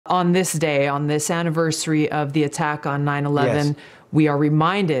on this day, on this anniversary of the attack on 9/11, Yes. we are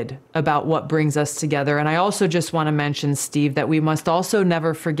reminded about what brings us together. And I also just want to mention, Steve, that we must also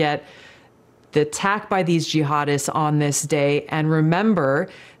never forget the attack by these jihadists on this day, and remember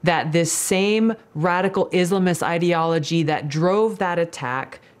that this same radical Islamist ideology that drove that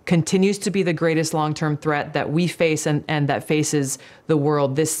attack continues to be the greatest long-term threat that we face and that faces the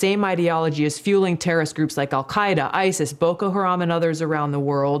world. This same ideology is fueling terrorist groups like Al-Qaeda, ISIS, Boko Haram, and others around the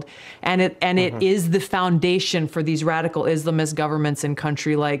world. And it is the foundation for these radical Islamist governments in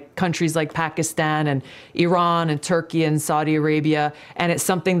countries like Pakistan and Iran and Turkey and Saudi Arabia. And it's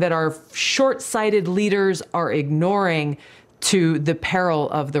something that our short-sighted leaders are ignoring, to the peril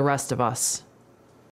of the rest of us.